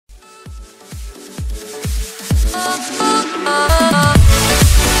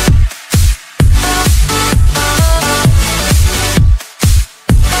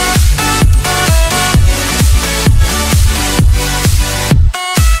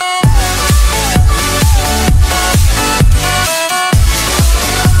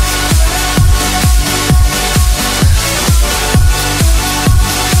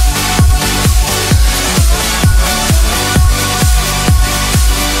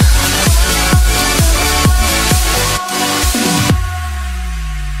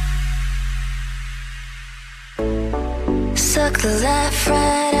Suck the life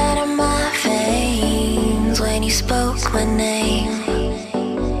right out of my veins when you spoke my name.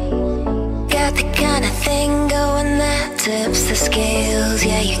 Got the kind of thing going that tips the scales.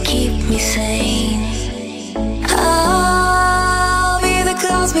 Yeah, you keep me sane. I'll be the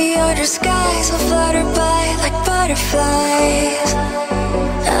clouds beyond your skies. We'll flutter by like butterflies.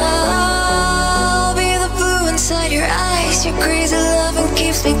 I'll be the blue inside your eyes. Your crazy loving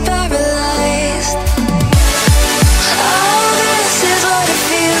keeps me paralyzed. Oh, this is what it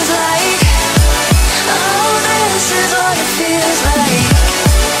feels like. Oh, this is what it feels like.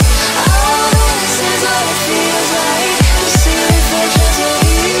 Oh, this is what it feels like to see reflections of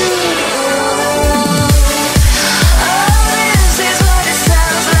you all around. Oh, this is what it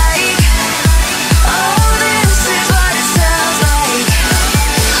sounds like. Oh, this is what it sounds like.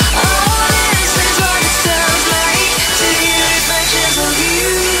 Oh, this is what it sounds like to hear reflections of you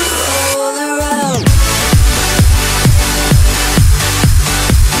all around.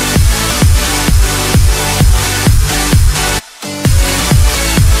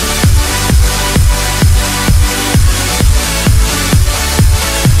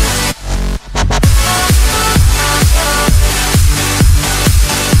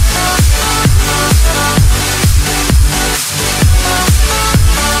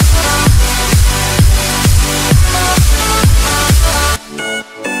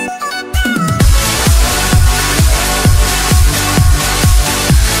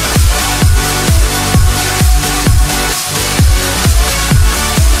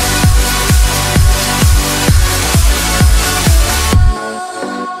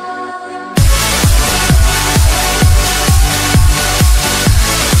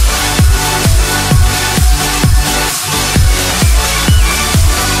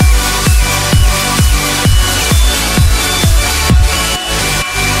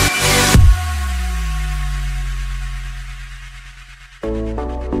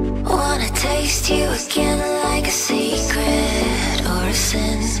 Wanna taste you again like a secret or a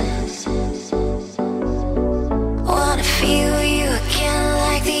sin. Wanna feel you again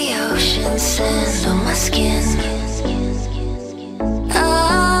like the ocean sand on my skin.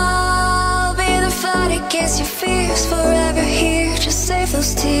 I'll be the fight against your fears, forever here, just save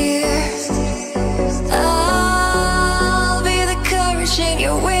those tears. I'll be the courage in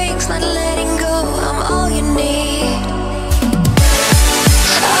your wings, not letting go, I'm all you need.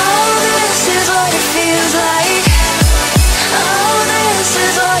 This is what it feels like. Oh, this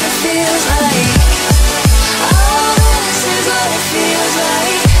is what it feels like. Oh, this is what it feels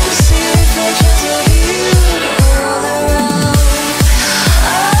like to see reflections of you all around.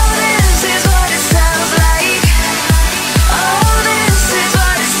 Oh, this is what it sounds like. Oh, this is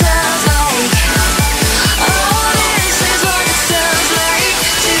what it sounds like.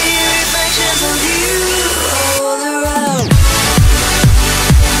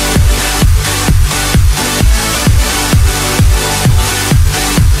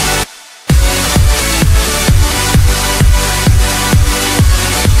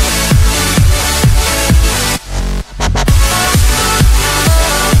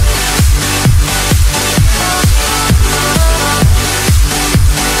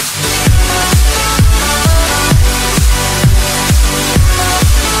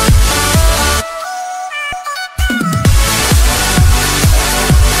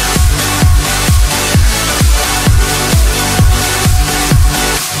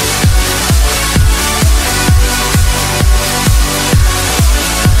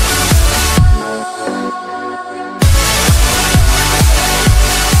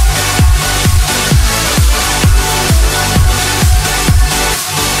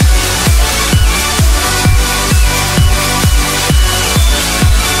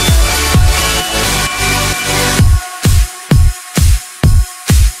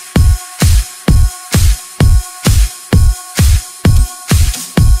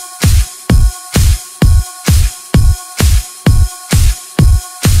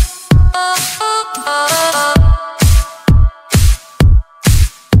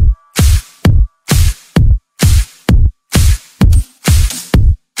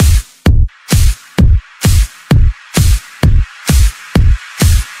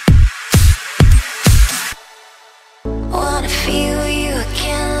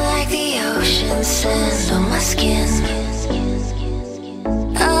 sand on my skin.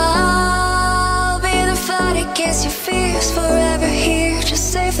 I'll be the fight against your fears, forever here,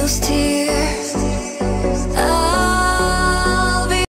 just save those tears.